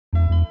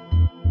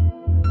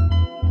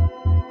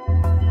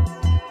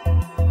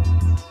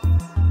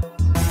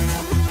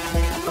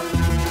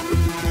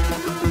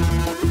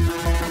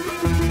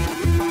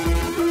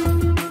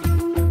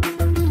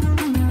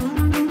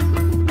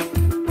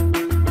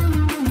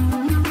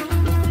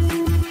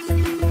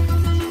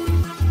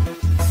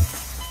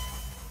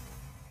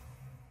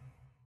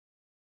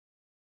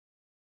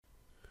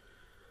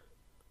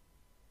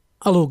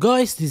Hello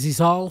guys, this is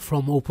Al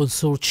from Open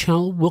Source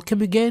Channel.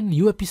 Welcome again,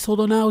 new episode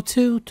on how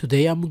to.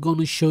 Today I'm going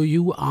to show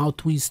you how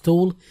to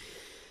install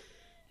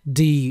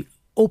the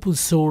open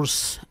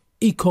source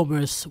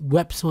e-commerce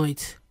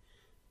website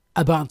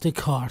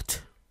AbanteCart.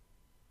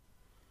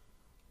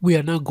 We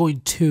are now going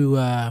to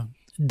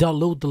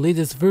download the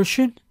latest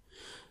version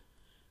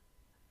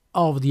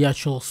of the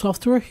actual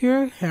software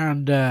here,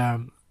 and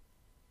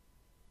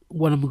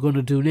what I'm going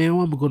to do now,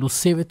 I'm going to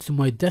save it to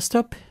my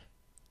desktop.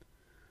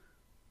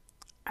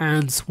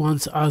 And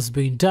once has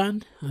been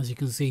done, as you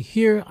can see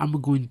here,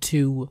 I'm going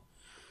to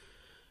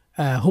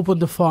open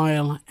the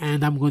file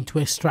and I'm going to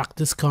extract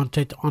this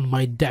content on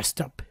my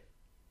desktop.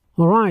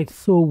 Alright,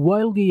 so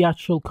while the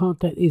actual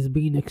content is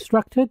being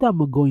extracted,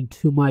 I'm going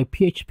to my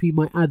PHP,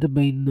 my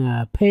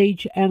admin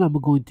page, and I'm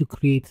going to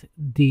create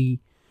the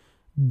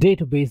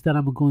database that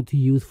I'm going to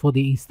use for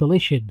the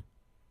installation.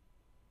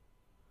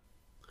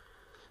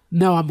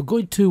 Now I'm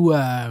going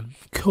to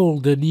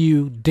call the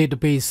new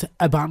database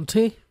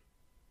Abante.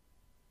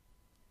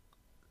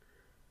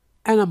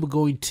 And I'm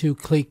going to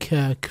click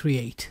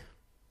create.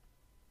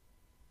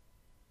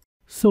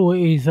 So it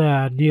is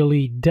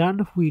nearly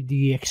done with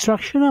the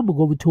extraction. I'm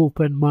going to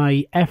open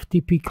my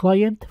FTP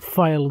client,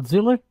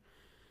 FileZilla,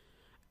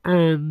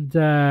 and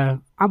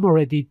I'm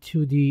already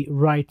to the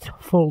right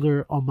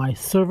folder on my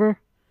server.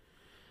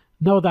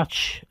 Now that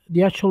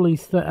the actual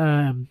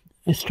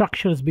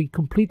extraction has been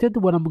completed,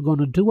 what I'm going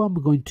to do, I'm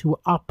going to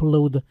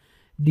upload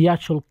the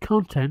actual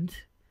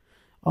content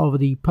of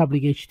the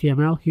public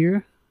HTML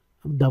here.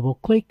 Double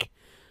click,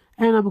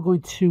 and I'm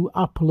going to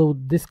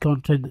upload this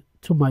content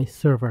to my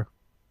server.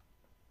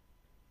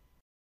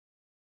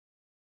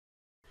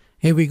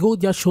 Here we go,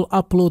 the actual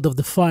upload of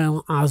the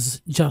file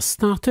has just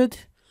started,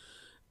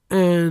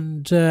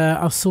 and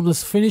as soon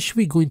as finished,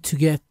 we're going to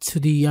get to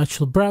the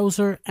actual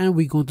browser and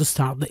we're going to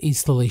start the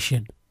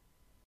installation.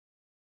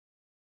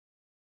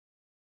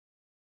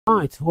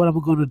 Right, what I'm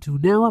going to do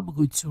now, I'm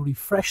going to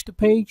refresh the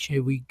page.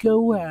 Here we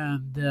go,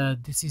 and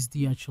this is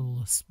the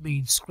actual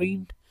main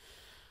screen.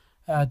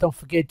 Don't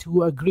forget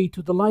to agree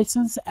to the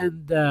license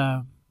and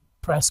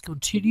press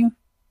continue.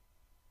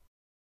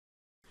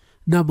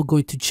 Now I'm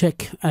going to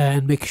check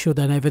and make sure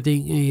that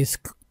everything is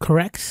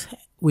correct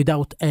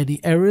without any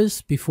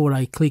errors before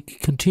I click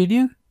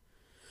continue.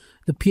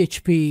 The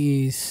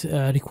PHP is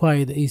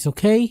required is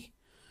okay,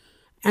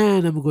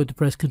 and I'm going to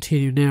press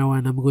continue now,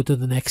 and I'm going to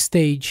the next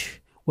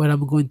stage where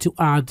I'm going to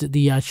add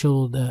the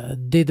actual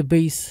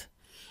database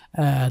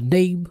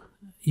name,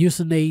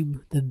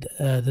 username,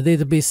 the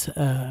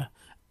database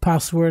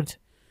password.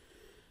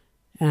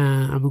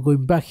 I'm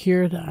going back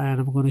here and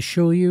I'm going to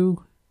show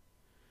you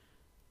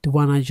the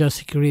one I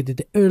just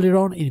created earlier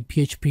on in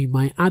PHP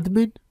my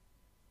admin,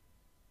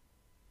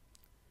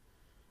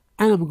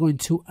 and I'm going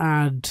to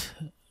add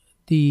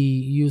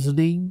the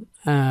username.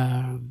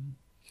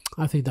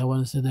 I think that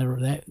one's an error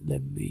there.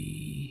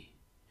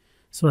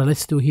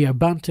 Let's do here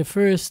Abante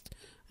first,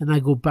 and I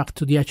go back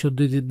to the actual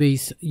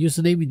database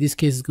username. In this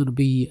case it's going to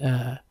be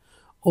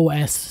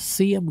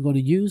OSC. I'm going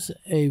to use.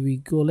 Here we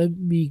go. Let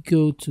me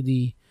go to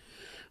the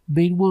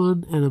main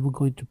one, and I'm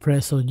going to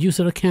press on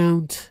user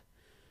account,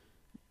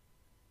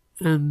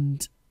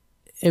 and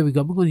here we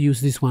go. I'm going to use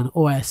this one,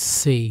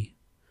 OSC.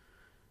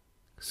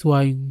 So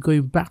I'm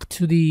going back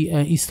to the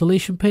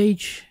installation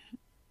page.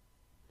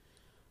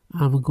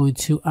 I'm going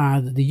to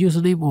add the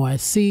username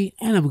OSC,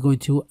 and I'm going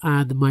to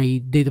add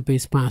my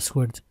database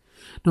password.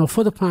 Now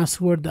for the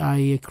password,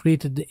 I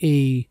created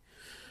a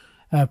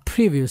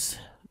previous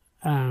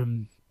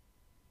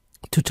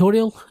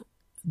tutorial.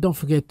 Don't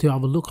forget to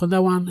have a look on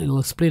that one. It'll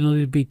explain a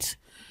little bit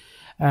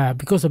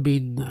because I've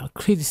been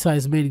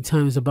criticized many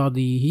times about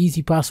the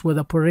easy password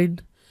I put in.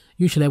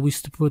 Usually I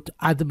used to put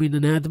admin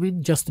and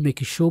admin just to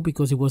make it show,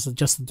 because it was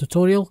just a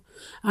tutorial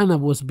and I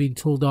was being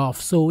told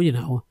off. So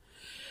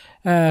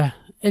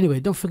anyway,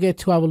 don't forget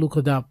to have a look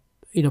at that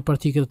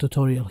particular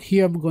tutorial.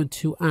 Here I'm going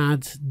to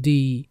add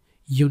the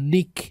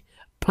unique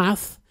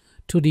path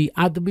to the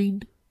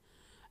admin.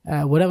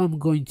 Whatever I'm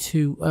going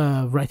to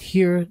write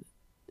here,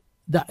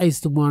 that is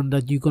the one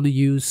that you're going to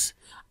use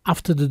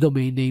after the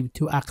domain name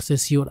to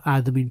access your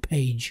admin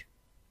page.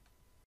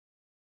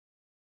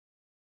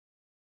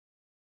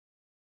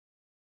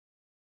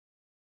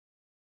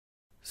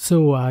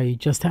 So I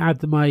just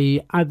add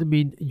my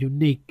admin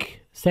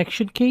unique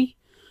section key,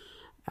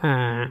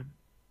 and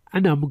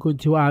I'm going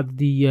to add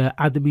the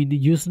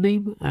admin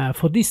username.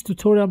 For this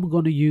tutorial I'm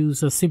going to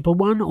use a simple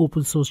one,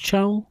 Open Source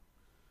Channel,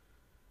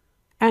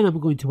 and I'm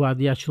going to add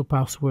the actual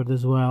password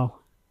as well.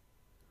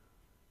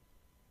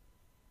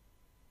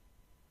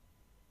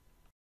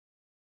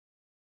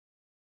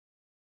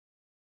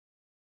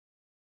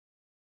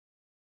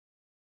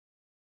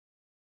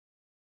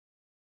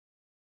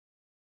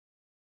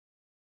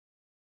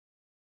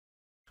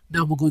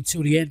 Now I'm going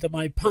to re-enter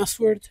my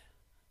password.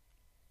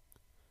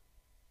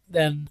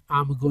 Then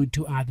I'm going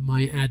to add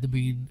my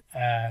admin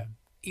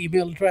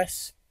email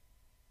address.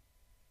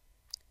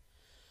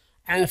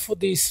 And for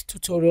this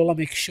tutorial, I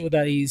make sure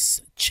that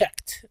is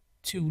checked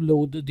to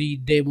load the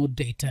demo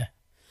data.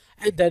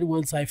 And then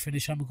once I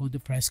finish, I'm going to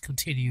press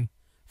continue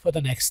for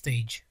the next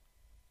stage.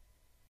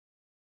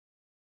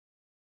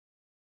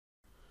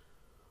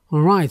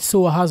 Alright,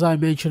 so as I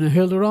mentioned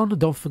earlier on,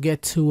 don't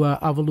forget to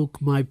have a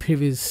look my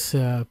previous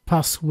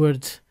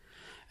password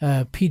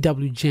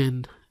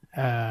PWGen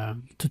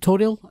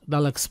tutorial.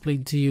 That'll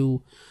explain to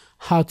you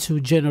how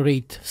to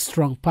generate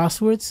strong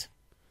passwords.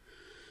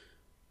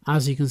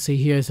 As you can see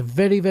here, it's a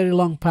very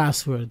long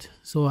password,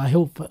 so I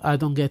hope I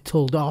don't get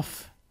told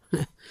off.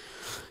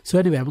 So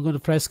anyway, I'm going to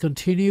press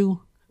continue.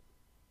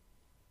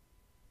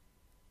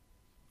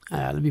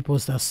 Let me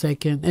pause that a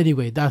second.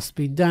 Anyway, that's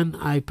been done.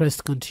 I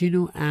pressed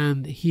continue,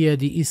 and here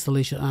the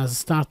installation has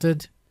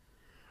started.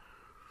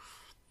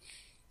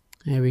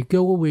 There we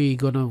go. We're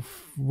gonna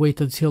wait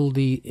until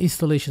the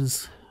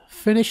installation's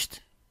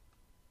finished.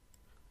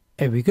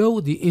 There we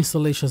go. The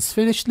installation's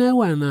finished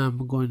now, and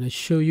I'm going to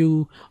show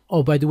you.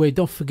 Oh, by the way,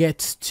 don't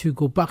forget to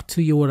go back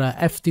to your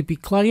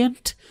FTP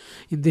client.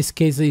 In this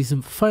case, it's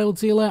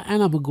FileZilla,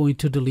 and I'm going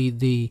to delete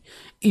the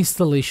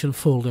installation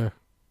folder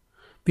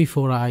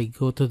before I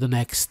go to the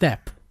next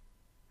step.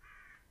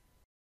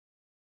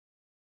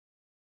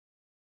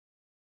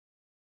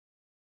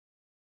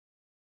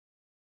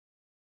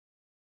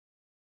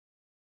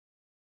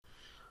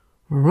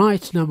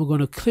 Right, now I'm going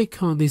to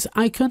click on this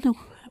icon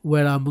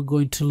where I'm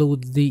going to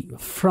load the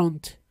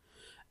front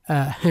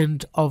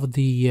end of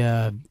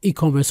the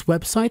e-commerce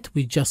website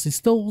we just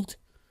installed.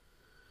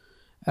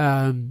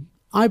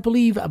 I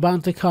believe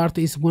AbanteCart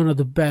is one of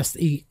the best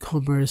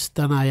e-commerce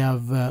that I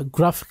have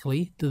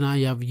graphically that I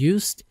have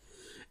used.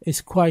 It's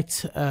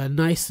quite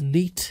nice and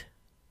neat,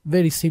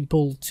 very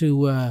simple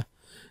to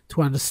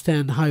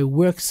understand how it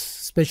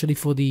works, especially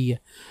for the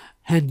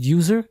end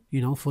user,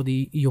 for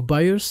your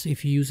buyers.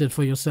 If you use it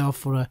for yourself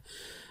for a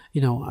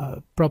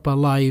proper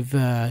live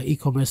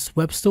e-commerce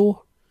web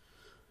store,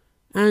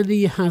 and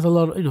it has a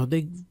lot of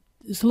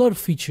there's a lot of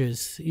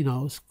features.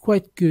 It's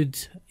quite good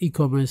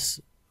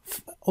e-commerce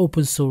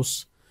open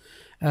source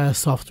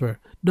software.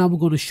 Now I'm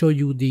going to show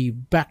you the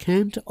back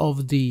end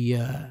of the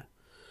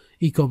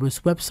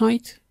e-commerce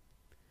website.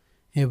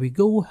 Here we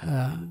go.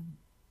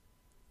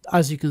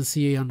 As you can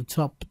see on the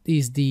top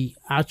is the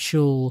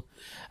actual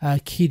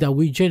key that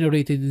we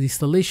generated in the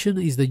installation,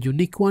 is the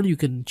unique one. You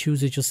can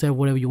choose it yourself,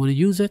 whatever you want to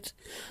use it.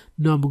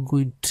 Now I'm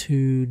going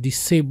to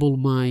disable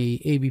my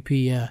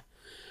ABP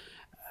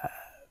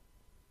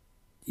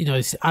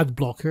it's ad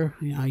blocker.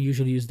 I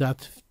usually use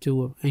that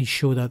to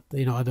ensure that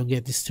I don't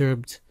get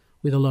disturbed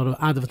with a lot of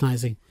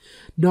advertising.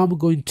 Now I'm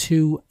going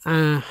to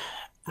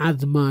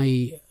add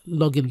my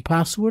login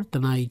password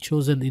that I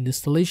chosen in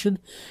installation.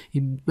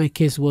 In my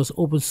case it was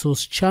open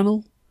source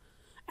channel,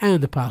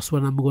 and the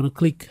password. I'm going to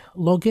click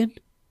login.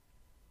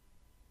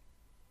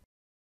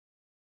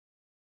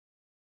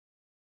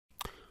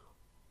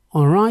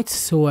 Alright,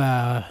 so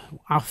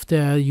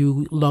after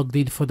you logged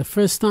in for the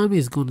first time,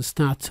 it's going to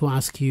start to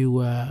ask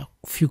you a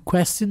few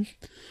questions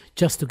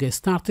just to get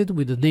started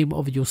with the name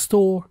of your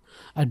store,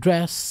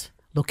 address,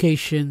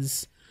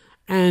 locations,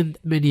 and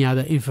many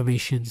other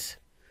informations.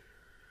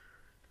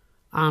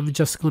 I'm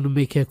just going to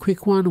make a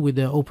quick one with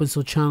the open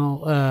source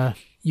channel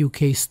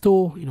UK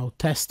store,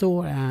 test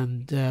store,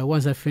 and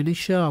once I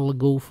finish, I'll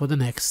go for the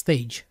next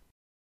stage.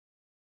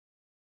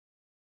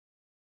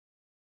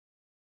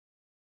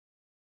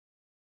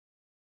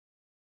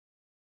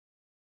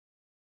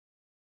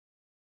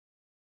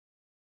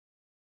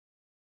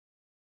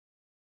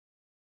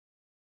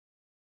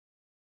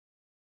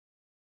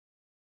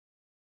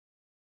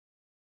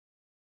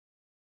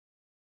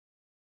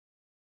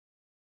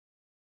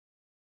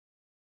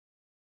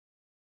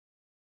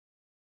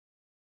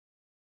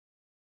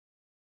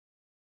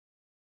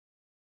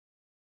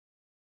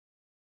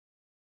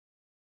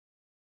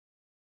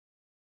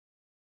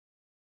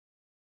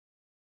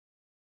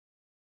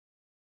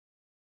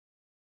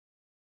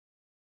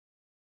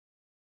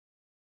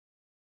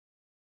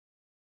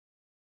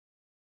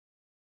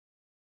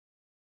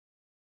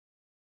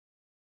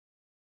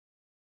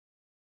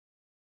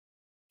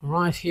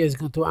 Right, here is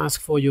going to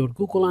ask for your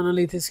Google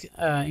Analytics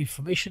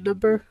information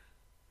number.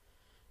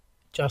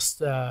 Just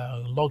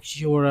log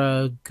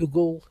your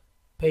Google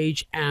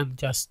page and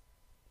just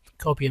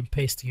copy and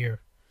paste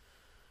here.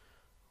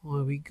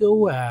 There we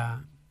go.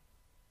 Now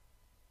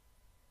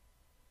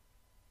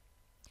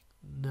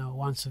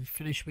once we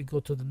finish, we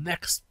go to the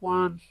next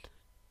one.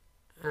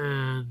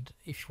 And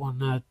if you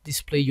want to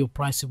display your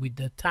pricing with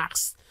the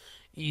tax,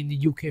 in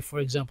the UK for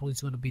example,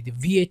 it's going to be the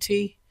VAT.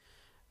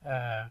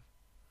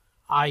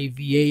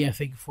 IVA, I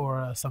think,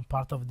 for some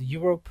part of the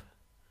Europe.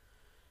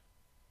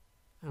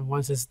 And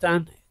once it's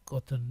done,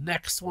 go to the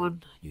next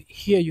one.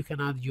 Here you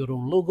can add your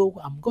own logo.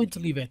 I'm going to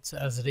leave it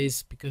as it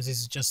is because this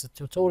is just a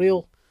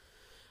tutorial.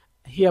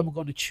 Here I'm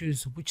going to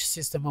choose which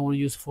system I want to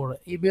use for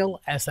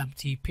email,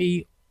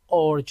 SMTP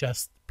or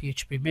just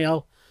PHP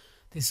mail.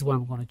 This is what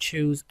I'm going to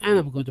choose, and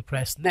I'm going to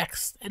press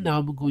next. And now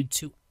I'm going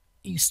to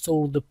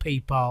install the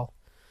PayPal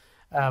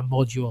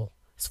module.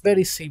 It's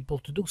very simple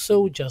to do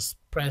so. Just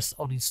press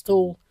on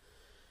install,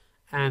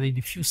 and in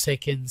a few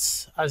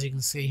seconds, as you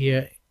can see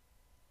here,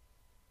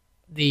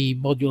 the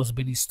module has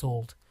been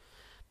installed.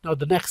 Now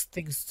the next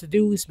things to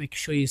do is make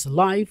sure it's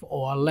live,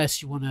 or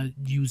unless you want to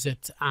use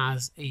it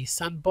as a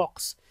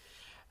sandbox.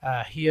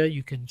 Here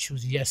you can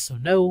choose yes or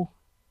no.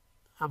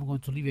 I'm going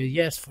to leave it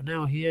yes for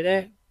now here,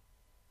 there.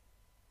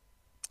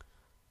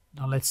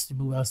 Now let's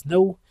move as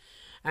no.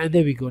 And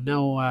there we go.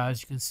 Now,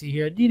 as you can see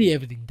here, nearly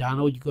everything done.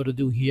 All you got to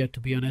do here, to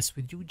be honest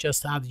with you,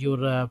 just add your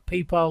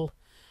PayPal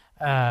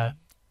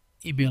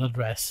email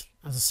address.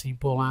 As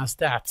simple as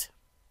that.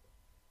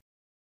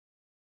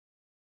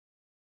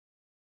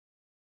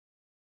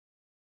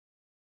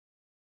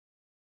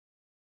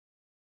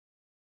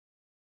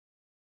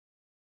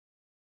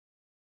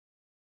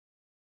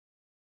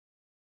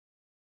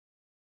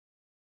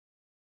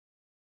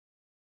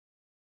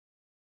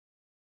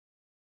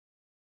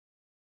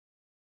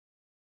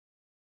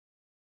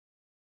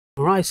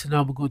 Alright, so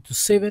now I'm going to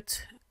save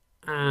it,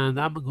 and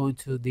I'm going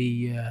to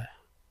the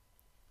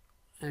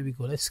there we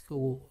go. Let's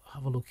go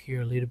have a look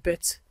here a little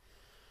bit.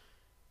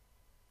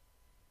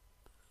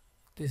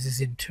 This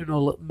is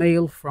internal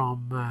mail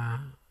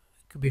from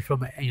could be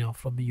from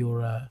from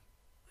your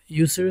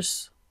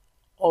users,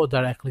 or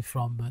directly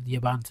from the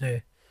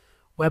Abante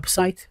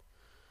website.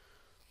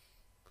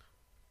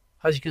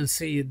 As you can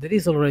see, there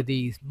is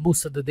already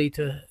most of the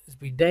data has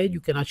been there. You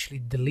can actually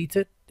delete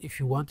it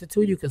if you wanted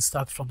to. You can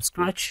start from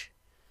scratch.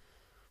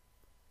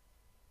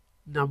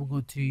 Now I'm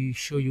going to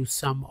show you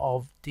some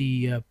of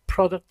the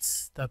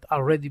products that are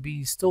already being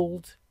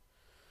installed.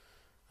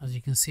 As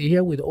you can see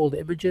here with all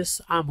the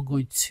images, I'm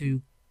going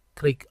to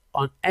click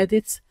on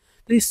edit.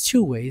 There's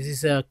two ways.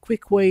 There's a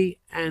quick way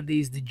and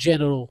there's the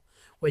general,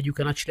 where you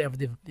can actually have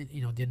the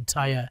the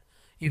entire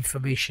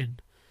information.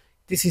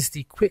 This is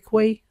the quick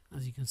way,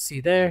 as you can see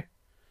there.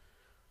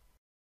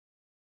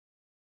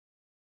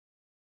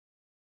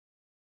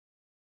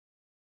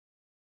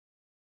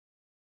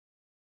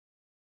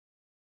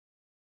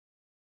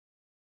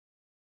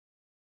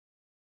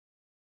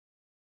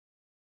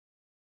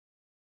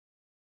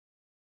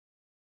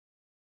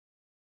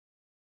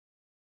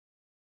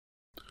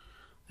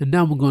 And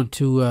now I'm going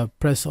to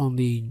press on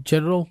the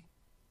general,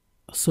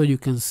 so you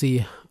can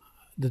see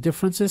the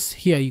differences.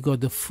 Here you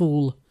got the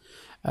full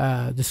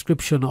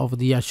description of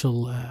the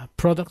actual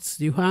products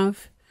you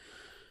have,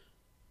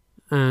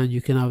 and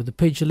you can have the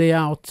page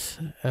layout,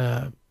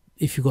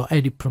 if you got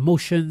any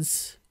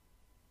promotions,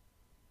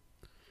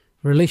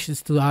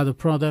 relations to other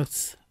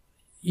products.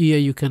 Here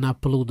you can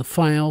upload the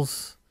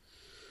files.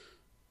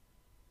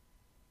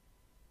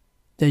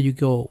 Then you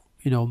go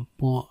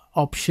more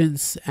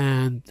options,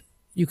 and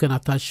you can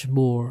attach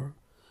more,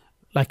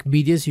 like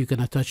medias. You can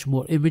attach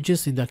more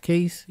images in that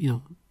case.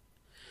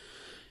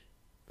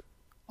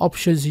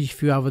 Options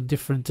if you have a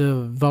different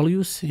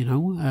values.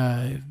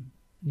 In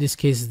this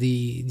case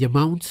the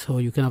amount, or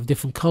you can have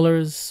different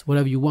colors,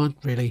 whatever you want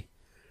really.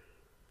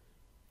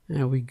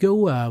 There we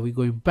go. We're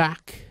going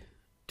back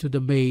to the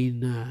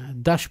main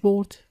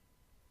dashboard.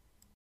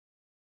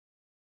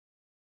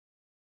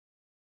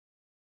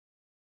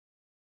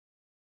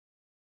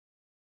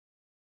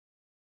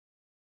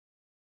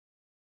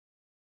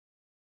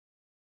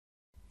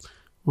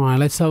 All right,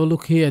 let's have a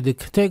look here at the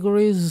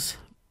categories,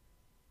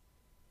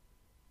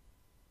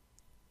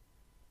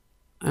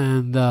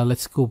 and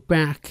let's go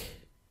back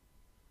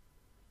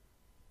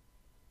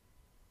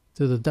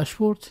to the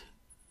dashboard,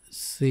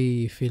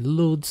 see if it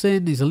loads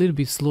in. It's a little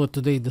bit slow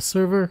today, the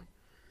server.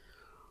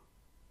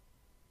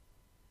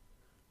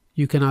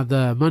 You can add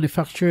the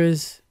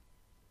manufacturers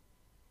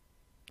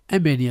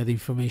and many other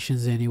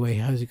informations anyway.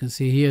 As you can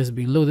see here, has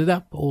been loaded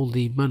up, all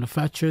the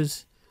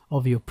manufacturers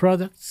of your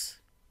products.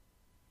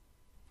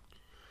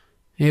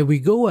 Here we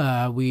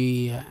go.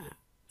 We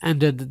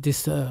ended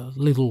this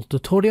little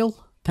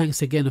tutorial.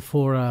 Thanks again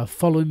for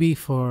following me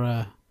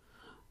for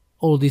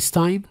all this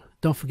time.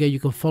 Don't forget, you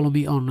can follow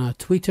me on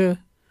Twitter.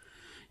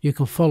 You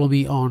can follow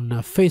me on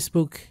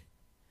Facebook.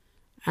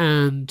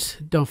 And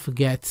don't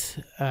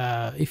forget,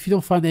 if you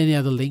don't find any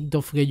other link,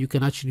 don't forget you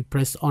can actually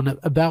press on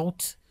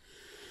About,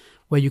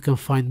 where you can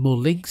find more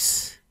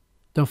links.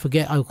 Don't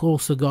forget, I've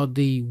also got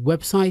the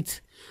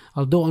website.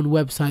 Although on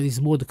website is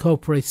more the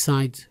corporate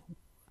side,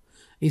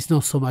 it's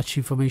not so much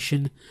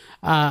information.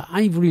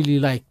 I really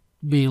like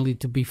mainly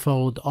to be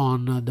followed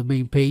on the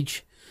main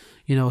page,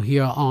 here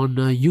on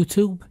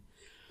YouTube.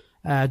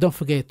 Don't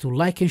forget to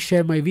like and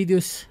share my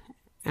videos,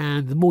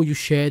 and the more you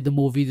share, the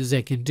more videos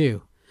I can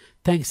do.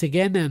 Thanks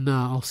again, and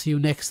I'll see you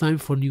next time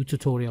for a new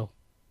tutorial.